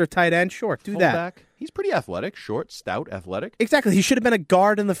as the extra tight end. Sure, do that. He's pretty athletic, short, stout, athletic. Exactly. He should have been a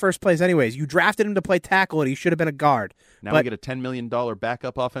guard in the first place anyways. You drafted him to play tackle, and he should have been a guard. Now we get a $10 million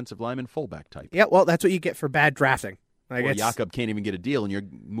backup offensive lineman fullback type. Yeah, well, that's what you get for bad drafting. Or Jakob can't even get a deal, and you're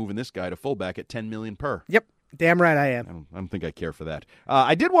moving this guy to fullback at $10 million per. Yep, damn right I am. I don't think I care for that.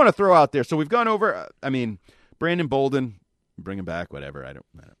 I did want to throw out there, so we've gone over, Brandon Bolden, bring him back, whatever. I don't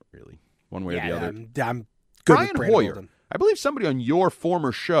really, one way or the other. I'm good Brian with Hoyer. Bolden. I believe somebody on your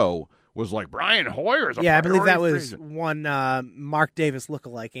former show was like, Brian Hoyer's a I believe that priority was one Mark Davis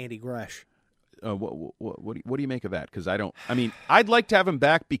lookalike, Andy Gresh. What do you make of that? Because I'd like to have him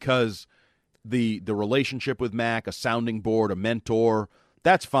back because the relationship with Mac, a sounding board, a mentor,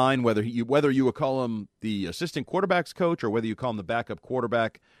 that's fine. Whether you would call him the assistant quarterback's coach or whether you call him the backup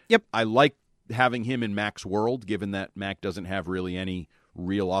quarterback. Yep. I like having him in Mac's world, given that Mac doesn't have really any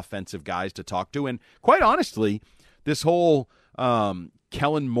real offensive guys to talk to. And quite honestly, this whole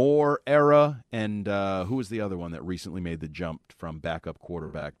Kellen Moore era and who was the other one that recently made the jump from backup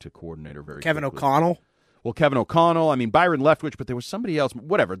quarterback to coordinator Kevin quickly? O'Connell. Well, Kevin O'Connell. Byron Leftwich, but there was somebody else.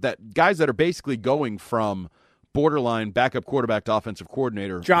 Whatever. That guys that are basically going from borderline backup quarterback to offensive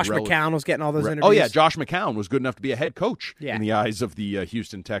coordinator. Josh McCown was getting all those interviews. Oh, yeah. Josh McCown was good enough to be a head coach in the eyes of the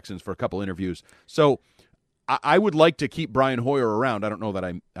Houston Texans for a couple interviews. So I would like to keep Brian Hoyer around. I don't know that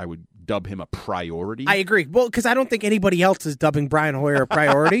I would dub him a priority. I agree. Well, because I don't think anybody else is dubbing Brian Hoyer a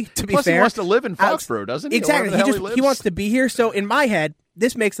priority, to be Plus, fair. He wants to live in Foxborough, doesn't he? Exactly. He wants to be here. So in my head,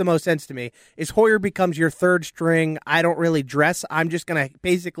 this makes the most sense to me, is Hoyer becomes your third string. I don't really dress. I'm just going to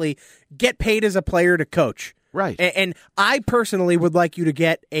basically get paid as a player to coach. Right. And I personally would like you to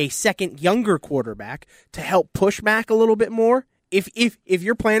get a second younger quarterback to help push Mac a little bit more. If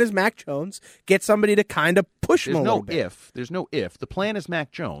your plan is Mac Jones, get somebody to kind of push him a little bit. There's no if. The plan is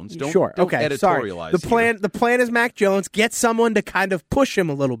Mac Jones. Don't editorialize. Sorry. The plan is Mac Jones. Get someone to kind of push him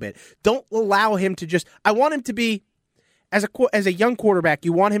a little bit. Don't allow him to just. I want him to be. As a young quarterback,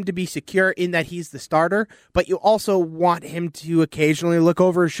 you want him to be secure in that he's the starter, but you also want him to occasionally look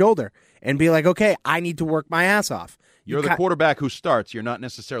over his shoulder and be like, okay, I need to work my ass off. You're the quarterback who starts. You're not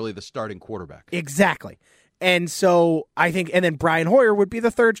necessarily the starting quarterback. Exactly. And so I think, and then Brian Hoyer would be the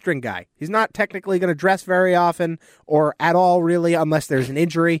third string guy. He's not technically going to dress very often or at all, really, unless there's an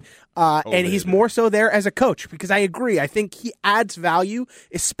injury. And he's more so there as a coach, because I agree. I think he adds value,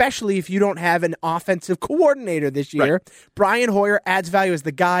 especially if you don't have an offensive coordinator this year. Right. Brian Hoyer adds value as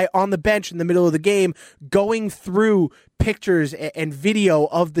the guy on the bench in the middle of the game, going through pictures and video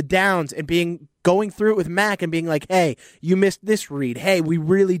of the downs and going through it with Mac and being like, hey, you missed this read. Hey, we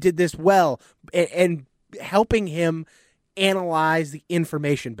really did this well. And helping him analyze the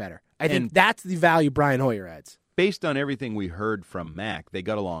information better. I think that's the value Brian Hoyer adds. Based on everything we heard from Mac, they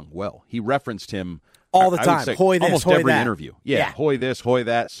got along well. He referenced him all the time. Hoy this, almost Hoy every that. interview. Yeah, Hoy this, Hoy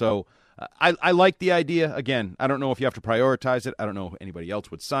that. So I like the idea. Again, I don't know if you have to prioritize it. I don't know if anybody else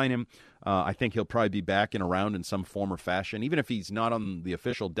would sign him. I think he'll probably be back and around in some form or fashion, even if he's not on the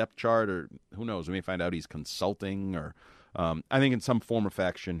official depth chart, or who knows, we may find out he's consulting or I think in some form or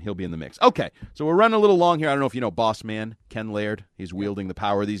fashion, he'll be in the mix. Okay, so we're running a little long here. I don't know if you know Boss Man, Ken Laird. He's wielding the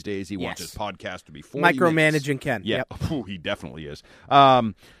power these days. He wants his podcast to be 40 micromanaging minutes. Ken. Yeah, Ooh, he definitely is.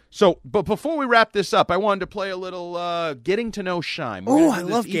 But before we wrap this up, I wanted to play a little Getting to Know Shime. Oh, I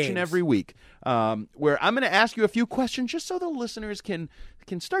love each games. and every week, where I'm going to ask you a few questions just so the listeners can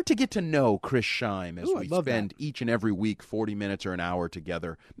start to get to know Chris Shime as we spend each and every week 40 minutes or an hour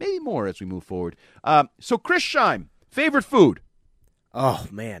together, maybe more as we move forward. So Chris Shime, favorite food? Oh,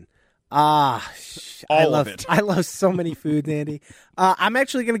 man. I love so many foods, Andy. I'm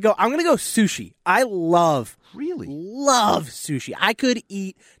actually going to go sushi. I love sushi. I could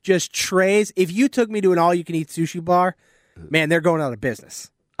eat just trays. If you took me to an all-you-can-eat sushi bar, man, they're going out of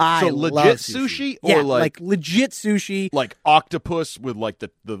business. I legit love sushi? Or yeah, like legit sushi. Like octopus with like the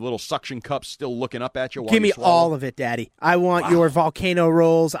little suction cups still looking up at you while Give me you swallow? all of it, Daddy. I want your volcano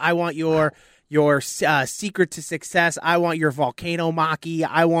rolls. I want your secret to success. I want your volcano maki.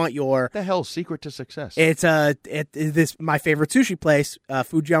 I want your What the hell's secret to success? It's this my favorite sushi place,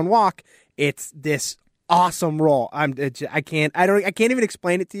 Fujian Wok. It's this awesome roll. I can't even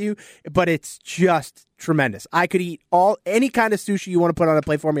explain it to you, but it's just tremendous. I could eat any kind of sushi you want to put on a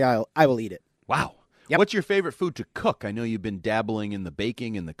plate for me. I will eat it. Wow. Yep. What's your favorite food to cook? I know you've been dabbling in the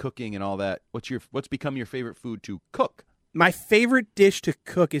baking and the cooking and all that. What's become your favorite food to cook? My favorite dish to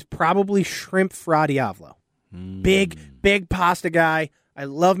cook is probably shrimp fra diavolo. Big pasta guy. I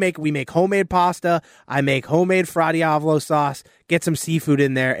love we make homemade pasta. I make homemade fra diavolo sauce. Get some seafood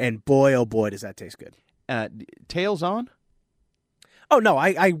in there, and boy, oh boy, does that taste good. Tails on? Oh, no,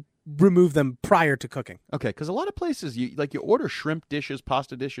 I remove them prior to cooking. Okay, because a lot of places, you order shrimp dishes,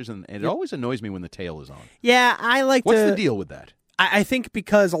 pasta dishes, and it always annoys me when the tail is on. Yeah, I like What's the deal with that? I think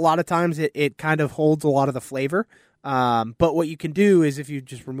because a lot of times it kind of holds a lot of the flavor. But what you can do is if you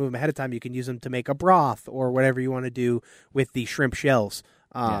just remove them ahead of time, you can use them to make a broth or whatever you want to do with the shrimp shells.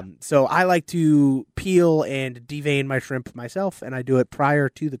 So I like to peel and devein my shrimp myself, and I do it prior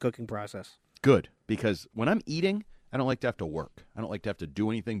to the cooking process. Good, because when I'm eating, I don't like to have to work. I don't like to have to do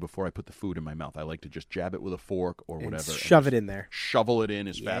anything before I put the food in my mouth. I like to just jab it with a fork or whatever. Shove it in there. Shovel it in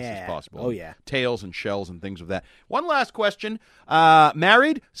as fast as possible. Oh, yeah. Tails and shells and things of that. One last question.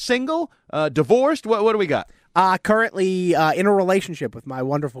 Married, single, divorced? What do we got? Currently in a relationship with my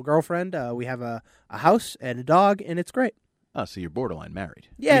wonderful girlfriend. We have a house and a dog, and it's great. Oh, so you're borderline married.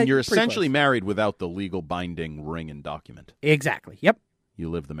 Yeah, I mean, you're pretty essentially close. married without the legal binding ring and document. Exactly. Yep. You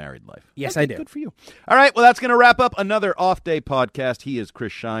live the married life. Yes, Okay, I do. Good for you. All right, well, that's going to wrap up another Off Day podcast. He is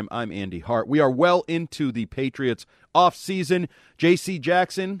Chris Scheim. I'm Andy Hart. We are well into the Patriots off season. J.C.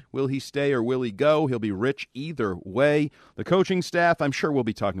 Jackson, will he stay or will he go? He'll be rich either way. The coaching staff, I'm sure we'll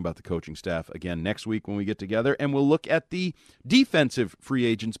be talking about the coaching staff again next week when we get together, and we'll look at the defensive free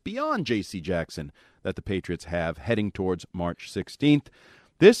agents beyond J.C. Jackson that the Patriots have heading towards March 16th.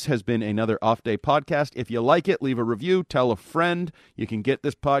 This has been another Off Day podcast. If you like it, leave a review, tell a friend. You can get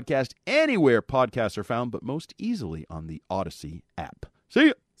this podcast anywhere podcasts are found, but most easily on the Odyssey app. See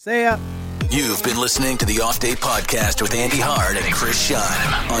ya. See ya. You've been listening to the Off Day podcast with Andy Hart and Chris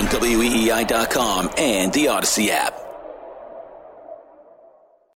Scheim on WEEI.com and the Odyssey app.